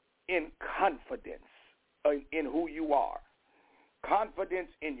in confidence in who you are. Confidence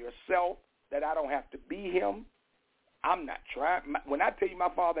in yourself that I don't have to be him. I'm not trying. When I tell you my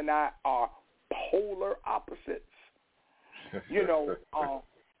father and I are polar opposites, you know,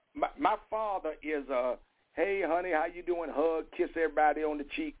 my father is a, hey, honey, how you doing? Hug, kiss everybody on the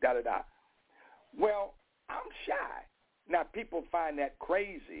cheek, da-da-da. Well, I'm shy. Now, people find that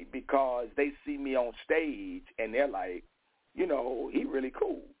crazy because they see me on stage and they're like, you know, he really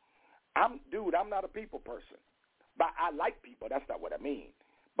cool. I'm not a people person. But I like people. That's not what I mean.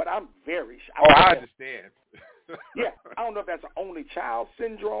 But I'm very shy. I understand. Yeah, I don't know if that's an only child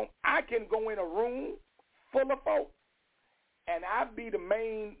syndrome. I can go in a room full of folk, and I be the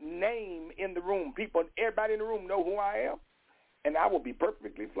main name in the room. Everybody in the room know who I am, and I will be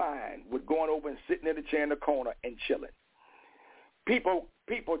perfectly fine with going over and sitting in the chair in the corner and chilling. People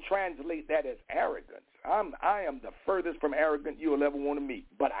translate that as arrogance. I am the furthest from arrogant you'll ever want to meet,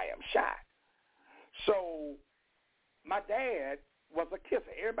 but I am shy. So my dad was a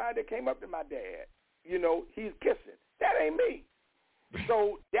kisser. Everybody that came up to my dad, you know, he's kissing. That ain't me.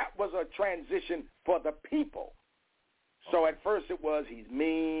 So that was a transition for the people. So at first it was he's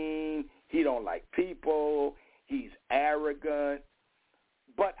mean, he don't like people, he's arrogant.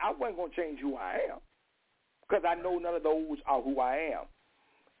 But I wasn't going to change who I am, because I know none of those are who I am.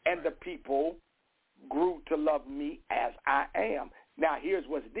 And the people grew to love me as I am. Now, here's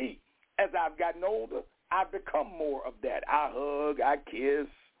what's deep. As I've gotten older, I've become more of that. I hug, I kiss,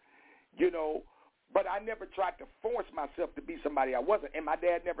 you know, but I never tried to force myself to be somebody I wasn't. And my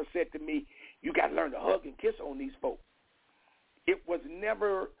dad never said to me, you got to learn to hug and kiss on these folks. It was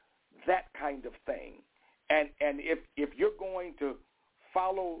never that kind of thing. And if you're going to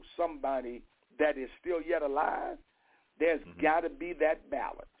follow somebody that is still yet alive, there's got to be that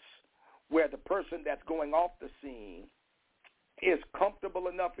balance where the person that's going off the scene is comfortable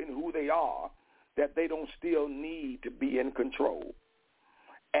enough in who they are that they don't still need to be in control.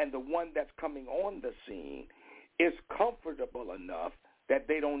 And the one that's coming on the scene is comfortable enough that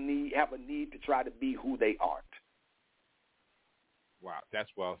they don't have a need to try to be who they aren't. Wow, that's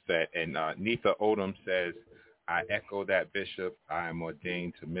well said. And Neitha Odom says, I echo that, Bishop. I am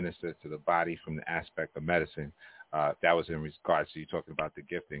ordained to minister to the body from the aspect of medicine. That was in regards to you talking about the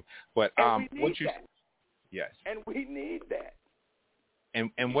gifting. But what you that. Yes. And we need that.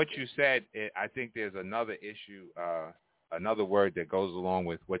 And what you said, I think there's another issue, another word that goes along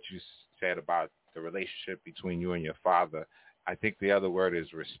with what you said about the relationship between you and your father. I think the other word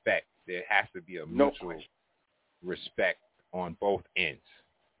is respect. There has to be a mutual respect on both ends.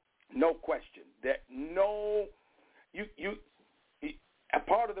 No question. A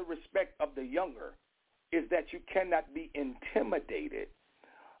part of the respect of the younger is that you cannot be intimidated.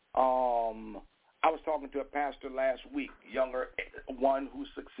 I was talking to a pastor last week, younger, one who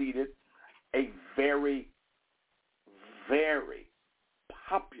succeeded a very, very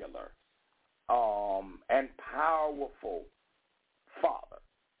popular and powerful father.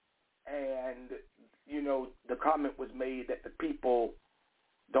 And, you know, the comment was made that the people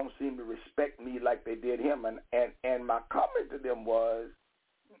don't seem to respect me like they did him. And my comment to them was,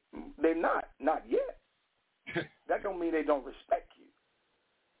 they're not yet. That don't mean they don't respect you.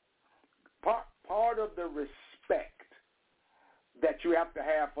 Part of the respect that you have to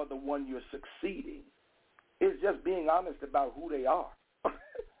have for the one you're succeeding is just being honest about who they are.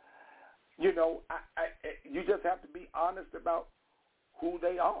 You know, you just have to be honest about who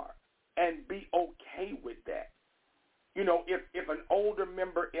they are and be okay with that. You know, if an older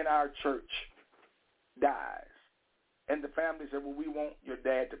member in our church dies and the family said, well, we want your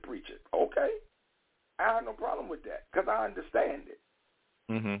dad to preach it. Okay. I have no problem with that because I understand it.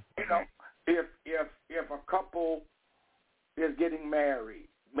 Mm-hmm. You know, if a couple is getting married,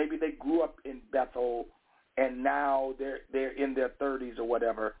 maybe they grew up in Bethel and now they're in their 30s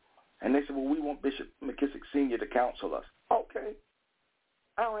whatever. And they said, well, we want Bishop Mckissick Sr. to counsel us. Okay.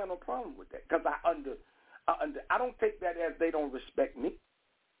 I don't have no problem with that because I don't take that as they don't respect me.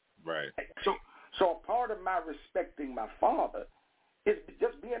 Right. So a part of my respecting my father is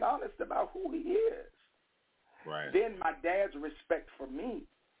just being honest about who he is. Right. Then my dad's respect for me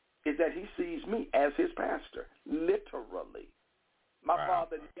is that he sees me as his pastor, literally. My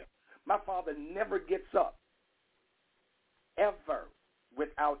father never gets up, ever,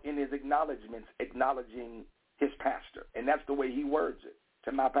 without in his acknowledgments acknowledging his pastor. And that's the way he words it,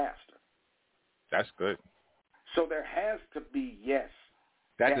 to my pastor. That's good. So there has to be, yes.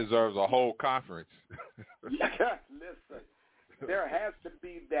 That deserves a whole conference. Listen, there has to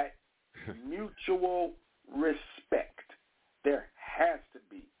be that mutual respect. There has to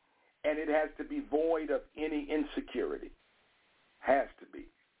be. And it has to be void of any insecurity. Has to be.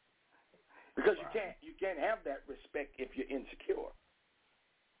 Because you can't have that respect if you're insecure.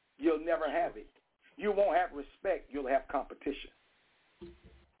 You'll never have it. You won't have respect. You'll have competition.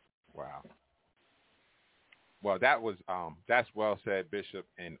 Wow. Well, that's well said, Bishop.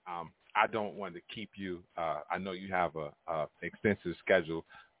 And I don't want to keep you. I know you have a extensive schedule,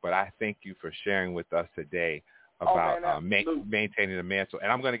 but I thank you for sharing with us today about maintaining the mantle.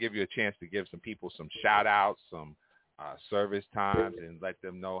 And I'm going to give you a chance to give some people some shout outs, some service times, and let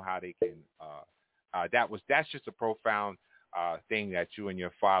them know how they can. That's just a profound thing that you and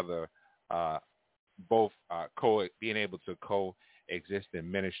your father both being able to coexist in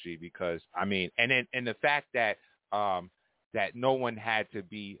ministry, because I mean, and the fact that that no one had to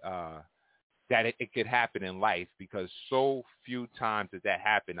be that it could happen in life, because so few times that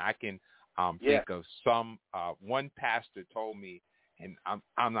happened. I can think of some. One pastor told me, and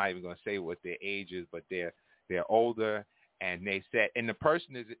I'm not even going to say what their age is, but they're older, and they said, and the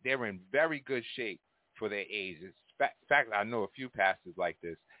person they're in very good shape for their age. In fact, I know a few pastors like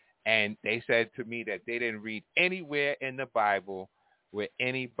this, and they said to me that they didn't read anywhere in the Bible where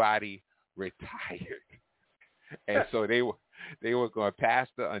anybody retired, and so they were going to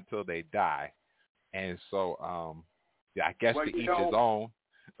pastor until they die, and so I guess to each his own.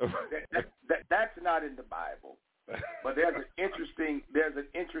 That's not in the Bible, but there's an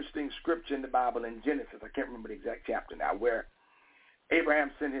interesting scripture in the Bible in Genesis. I can't remember the exact chapter now, where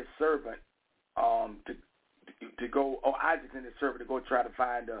Abraham sent his servant to go, or Isaac sent his servant to go try to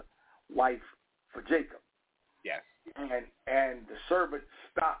find a wife for Jacob. Yes. And the servant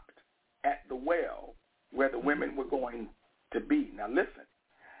stopped at the well where the women were going to be. Now listen,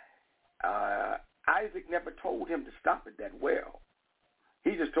 Isaac never told him to stop at that well.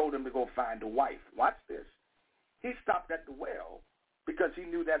 He just told him to go find a wife. Watch this. He stopped at the well because he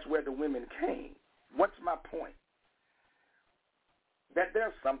knew that's where the women came. What's my point? That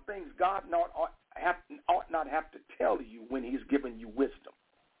there's some things God ought not have to tell you when he's given you wisdom.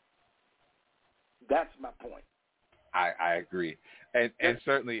 That's my point. I agree. And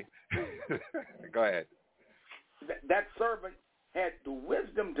certainly, go ahead. That servant had the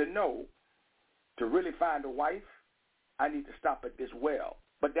wisdom to know, to really find a wife, I need to stop at this well.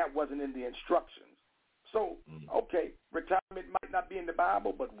 But that wasn't in the instructions. So, okay, retirement might not be in the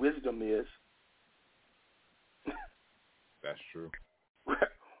Bible, but wisdom is. That's true.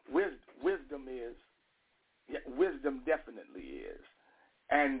 Wisdom is. Yeah, wisdom definitely is.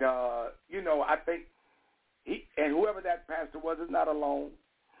 And, I think and whoever that pastor was is not alone.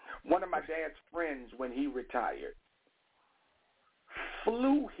 One of my dad's friends, when he retired,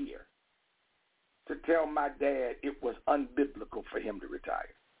 flew here to tell my dad it was unbiblical for him to retire.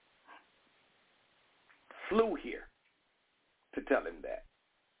 Flew here to tell him that.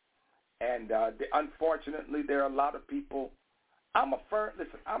 And unfortunately, there are a lot of people. I'm a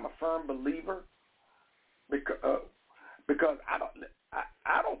firm believer because I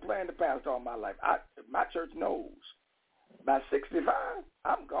don't plan to pastor all my life. My church knows by 65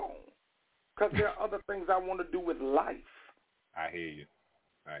 I'm gone, because there are other things I want to do with life. I hear you.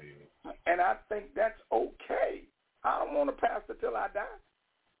 And I think that's okay. I don't want to pastor till I die.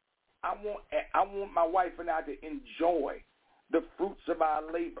 I want my wife and I to enjoy the fruits of our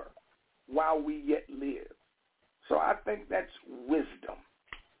labor while we yet live. So I think that's wisdom.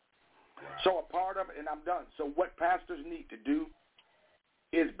 Wow. So a part of it, and I'm done. So what pastors need to do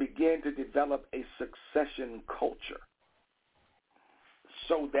is begin to develop a succession culture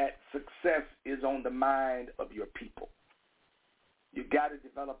so that success is on the mind of your people. You got to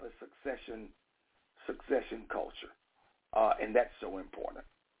develop a succession culture, and that's so important.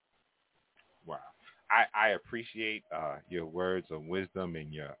 Wow. I appreciate your words of wisdom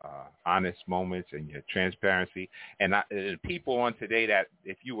and your honest moments and your transparency. And people on today, that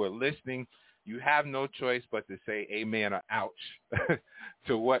if you were listening you have no choice but to say amen or ouch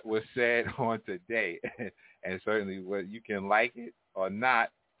to what was said on today. And certainly whether you can like it or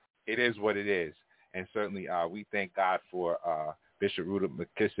not, it is what it is. And certainly we thank God for Bishop Rudolph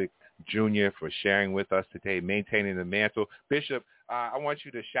Mckissick Jr. for sharing with us today, maintaining the mantle. Bishop, I want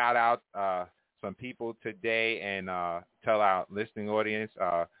you to shout out some people today and tell our listening audience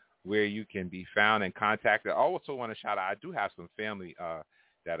where you can be found and contacted. I also want to shout out, I do have some family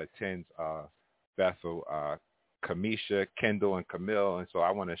that attends Bethel, Kamisha, Kendall, and Camille, and so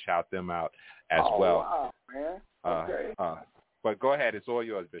I want to shout them out as well. Wow, man. Okay. But go ahead. It's all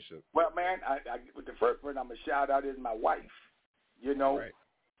yours, Bishop. Well, man, with the first one I'm going to shout out is my wife, you know,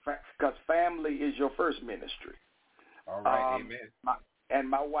 because family is your first ministry. All right, amen. And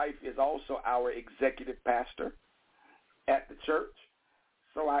my wife is also our executive pastor at the church.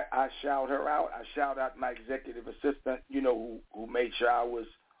 So I shout her out. I shout out my executive assistant, you know, who made sure I was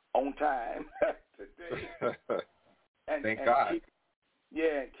on time today. Thank God.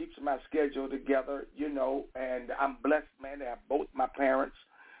 Keeps my schedule together, you know, and I'm blessed, man, to have both my parents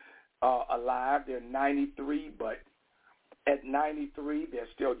alive. They're 93, but at 93, they're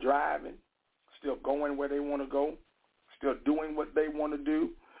still driving, still going where they want to go, still doing what they want to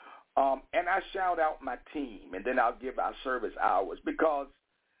do. And I shout out my team, and then I'll give our service hours, because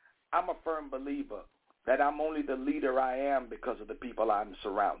I'm a firm believer that I'm only the leader I am because of the people I'm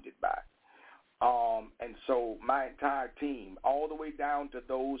surrounded by. And so my entire team, all the way down to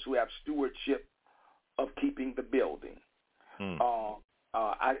those who have stewardship of keeping the building,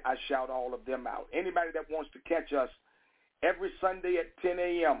 I shout all of them out. Anybody that wants to catch us every Sunday at 10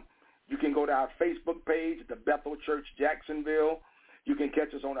 a.m., you can go to our Facebook page, the Bethel Church Jacksonville. You can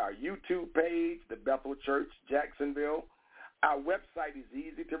catch us on our YouTube page, the Bethel Church Jacksonville. Our website is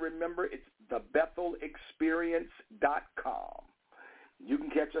easy to remember. It's thebethelexperience.com. You can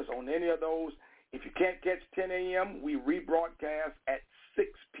catch us on any of those. If you can't catch 10 a.m., we rebroadcast at 6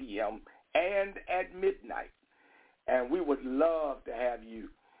 p.m. and at midnight. And we would love to have you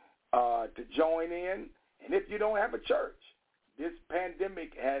to join in. And if you don't have a church, this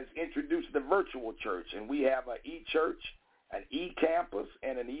pandemic has introduced the virtual church, and we have an e-church, an e-campus,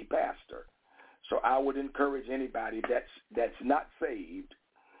 and an e-pastor. So I would encourage anybody that's not saved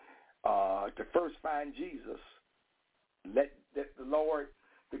to first find Jesus. Let the Lord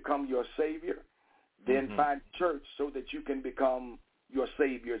become your Savior, then find church so that you can become your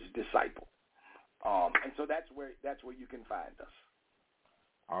Savior's disciple. And so that's where you can find us.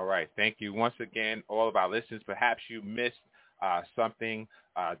 All right. Thank you once again, all of our listeners. Perhaps you missed something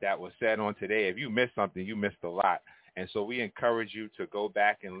that was said on today. If you missed something, you missed a lot. And so we encourage you to go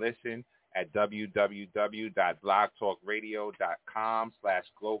back and listen at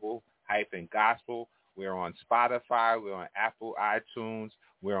www.blogtalkradio.com/global-gospel. We're on Spotify. We're on Apple iTunes.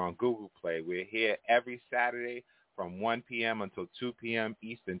 We're on Google Play. We're here every Saturday from 1 p.m. until 2 p.m.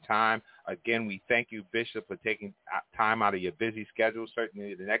 Eastern Time. Again, we thank you, Bishop, for taking time out of your busy schedule.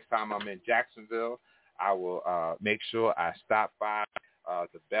 Certainly the next time I'm in Jacksonville, I will make sure I stop by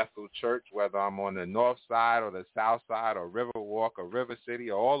the Bethel Church, whether I'm on the north side or the south side or Riverwalk or River City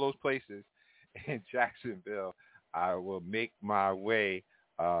or all those places in Jacksonville. I will make my way,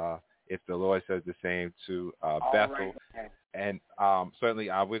 if the Lord says the same, to Bethel. Right. And certainly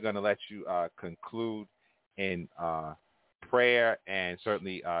we're going to let you conclude in prayer, and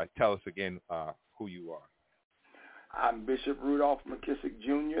certainly tell us again who you are. I'm Bishop Rudolph Mckissick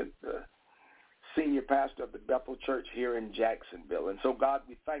Jr., the senior pastor of the Bethel Church here in Jacksonville. And so, God,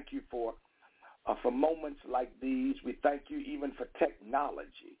 we thank you for moments like these. We thank you even for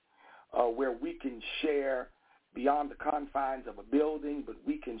technology, where we can share beyond the confines of a building, but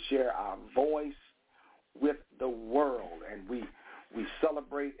we can share our voice with the world. And we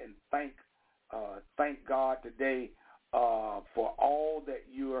celebrate and thank God today for all that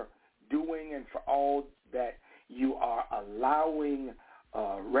you're doing and for all that you are allowing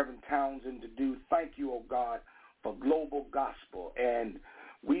Reverend Townsend to do. Thank you, oh God, for global gospel. And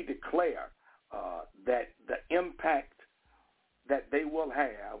we declare that the impact that they will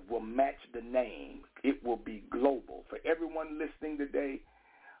have will match the name. It will be global. For everyone listening today,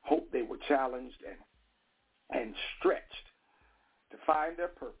 hope they were challenged and stretched to find their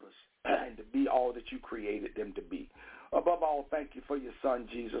purpose and to be all that you created them to be. Above all, thank you for your son,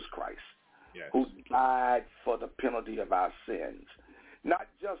 Jesus Christ, who died for the penalty of our sins, not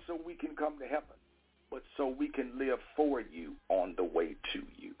just so we can come to heaven, but so we can live for you on the way to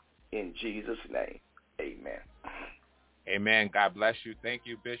you. In Jesus' name, amen. Amen. God bless you. Thank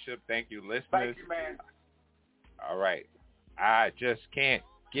you, Bishop. Thank you, listeners. Thank you, man. All right. I just can't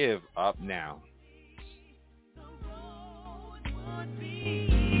give up now. The road would be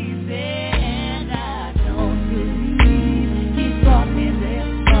easy.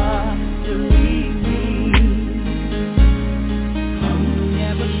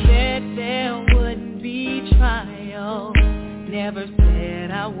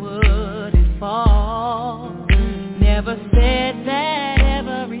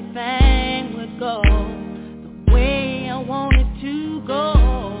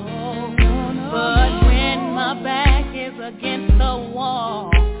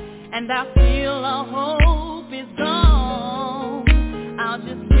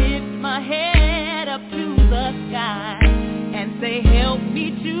 up to the sky and say, help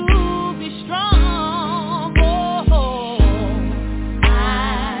me to be strong. Oh,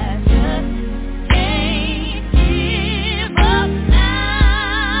 I just can't give up now.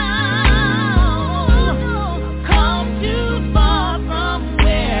 Come too far from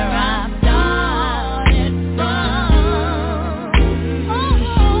where I started from.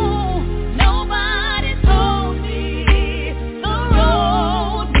 Oh, nobody told me the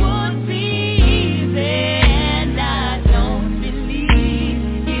road would be easy, and I don't believe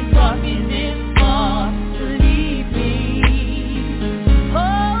he brought me this far to leave me. Oh,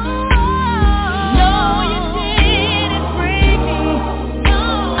 no, you didn't bring me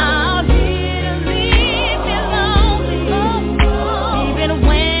out here to leave me lonely. Even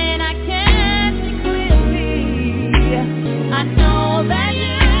when I can't see clearly, I know that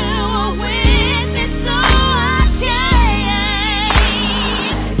you are with me, so I can't.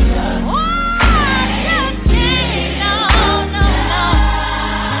 Oh, I just can't. No, no, no.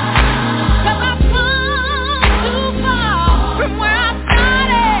 'Cause I've come too far from where I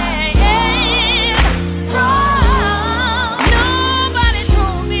started from. Nobody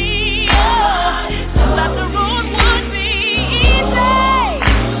told me that the road would be easy.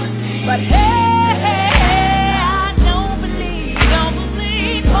 But hey, I don't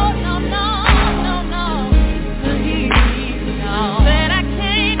believe, oh no, no, no, no, believe, no, that I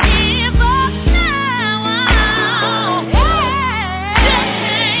can't give up now. Just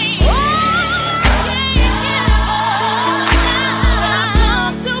can't,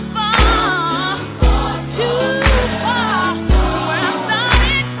 I'm too far from where I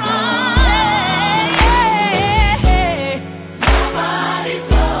started from. Nobody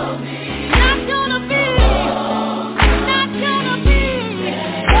told me not gonna be,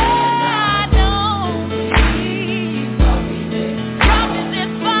 I don't believe dropping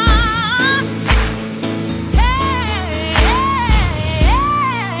this far.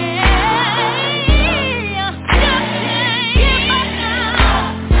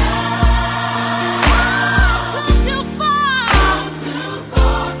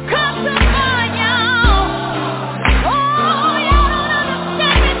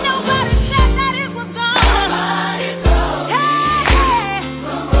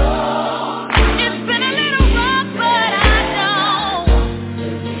 It's been a little rough, but I don't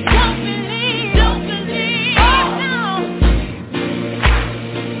believe, no.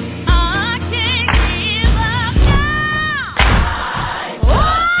 I can't give up now. Oh,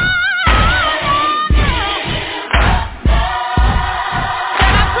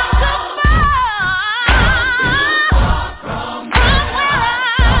 that I've come too far from where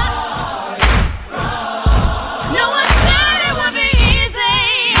no one said it would be easy.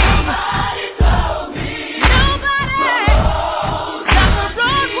 Nobody told me. That the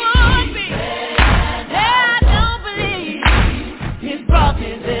road would be. I don't believe he's brought me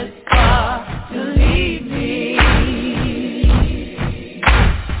this